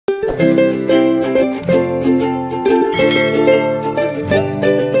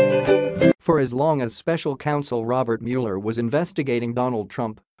For as long as Special Counsel Robert Mueller was investigating Donald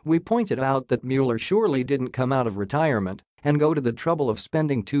Trump, we pointed out that Mueller surely didn't come out of retirement and go to the trouble of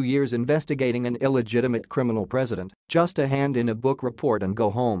spending 2 years investigating an illegitimate criminal president just to hand in a book report and go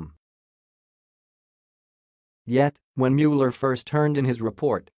home. Yet, when Mueller first turned in his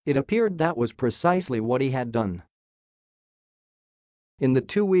report, it appeared that was precisely what he had done. In the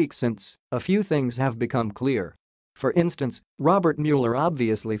 2 weeks since, a few things have become clear. For instance, Robert Mueller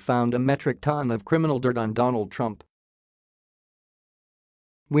obviously found a metric ton of criminal dirt on Donald Trump.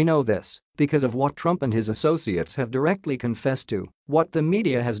 We know this because of what Trump and his associates have directly confessed to, what the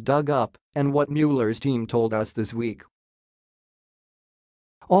media has dug up, and what Mueller's team told us this week.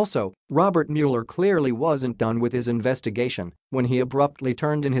 Also, Robert Mueller clearly wasn't done with his investigation when he abruptly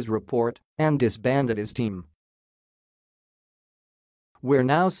turned in his report and disbanded his team. We're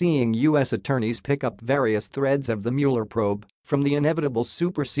now seeing U.S. attorneys pick up various threads of the Mueller probe, from the inevitable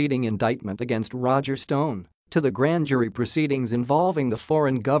superseding indictment against Roger Stone to the grand jury proceedings involving the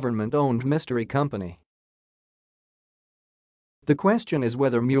foreign government-owned mystery company. The question is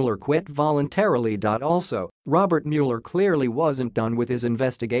whether Mueller quit voluntarily. Also, Robert Mueller clearly wasn't done with his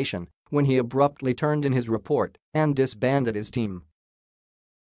investigation when he abruptly turned in his report and disbanded his team.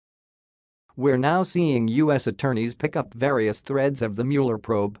 We're now seeing U.S. attorneys pick up various threads of the Mueller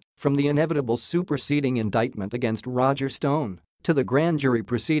probe, from the inevitable superseding indictment against Roger Stone to the grand jury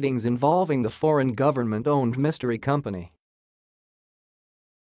proceedings involving the foreign government-owned mystery company.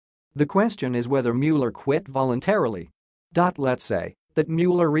 The question is whether Mueller quit voluntarily. Let's say that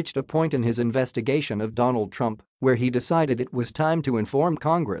Mueller reached a point in his investigation of Donald Trump where he decided it was time to inform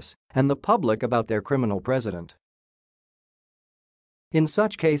Congress and the public about their criminal president. In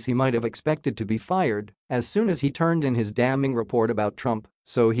such case, he might have expected to be fired as soon as he turned in his damning report about Trump,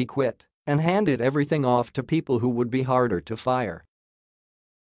 so he quit and handed everything off to people who would be harder to fire.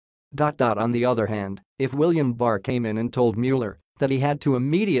 On the other hand, if William Barr came in and told Mueller that he had to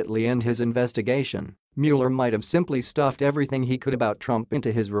immediately end his investigation, Mueller might have simply stuffed everything he could about Trump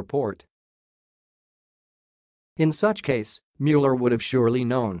into his report. In such case, Mueller would have surely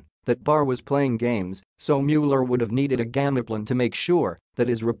known that Barr was playing games, so Mueller would have needed a game plan to make sure that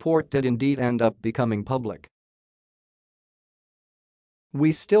his report did indeed end up becoming public.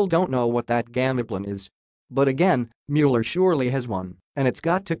 We still don't know what that game plan is. But again, Mueller surely has one, and it's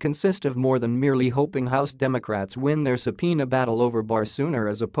got to consist of more than merely hoping House Democrats win their subpoena battle over Barr sooner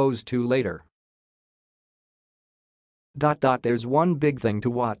as opposed to later. There's one big thing to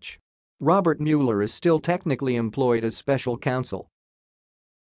watch. Robert Mueller is still technically employed as special counsel.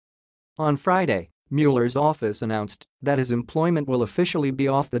 On Friday, Mueller's office announced that his employment will officially be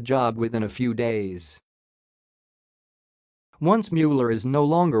off the job within a few days. Once Mueller is no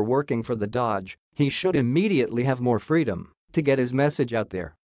longer working for the DOJ, he should immediately have more freedom to get his message out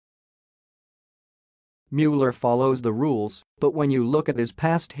there. Mueller follows the rules, but when you look at his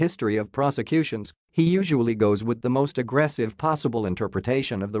past history of prosecutions, he usually goes with the most aggressive possible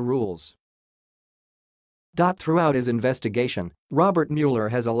interpretation of the rules. Throughout his investigation, Robert Mueller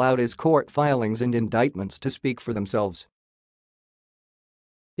has allowed his court filings and indictments to speak for themselves.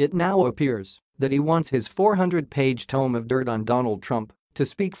 It now appears that he wants his 400-page tome of dirt on Donald Trump to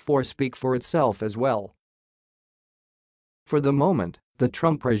speak for itself as well. For the moment, the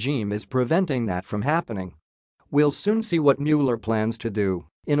Trump regime is preventing that from happening. We'll soon see what Mueller plans to do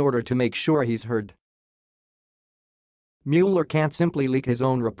in order to make sure he's heard. Mueller can't simply leak his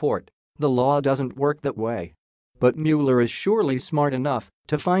own report. The law doesn't work that way. But Mueller is surely smart enough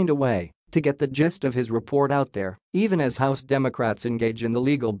to find a way to get the gist of his report out there, even as House Democrats engage in the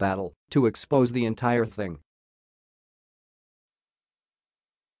legal battle to expose the entire thing.